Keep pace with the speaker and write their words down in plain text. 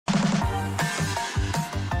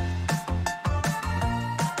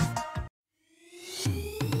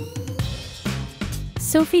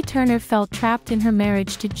Sophie Turner felt trapped in her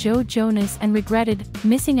marriage to Joe Jonas and regretted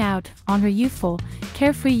missing out on her youthful,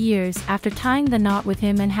 carefree years after tying the knot with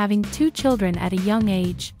him and having 2 children at a young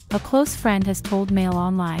age, a close friend has told Mail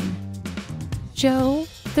Online. Joe,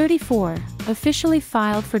 34, officially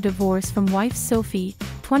filed for divorce from wife Sophie,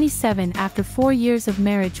 27, after 4 years of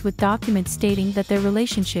marriage, with documents stating that their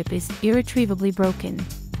relationship is irretrievably broken.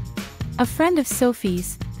 A friend of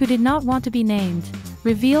Sophie's, who did not want to be named,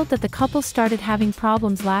 revealed that the couple started having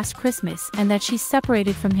problems last Christmas and that she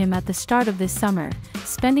separated from him at the start of this summer,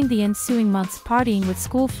 spending the ensuing months partying with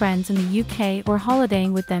school friends in the UK or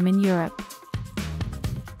holidaying with them in Europe.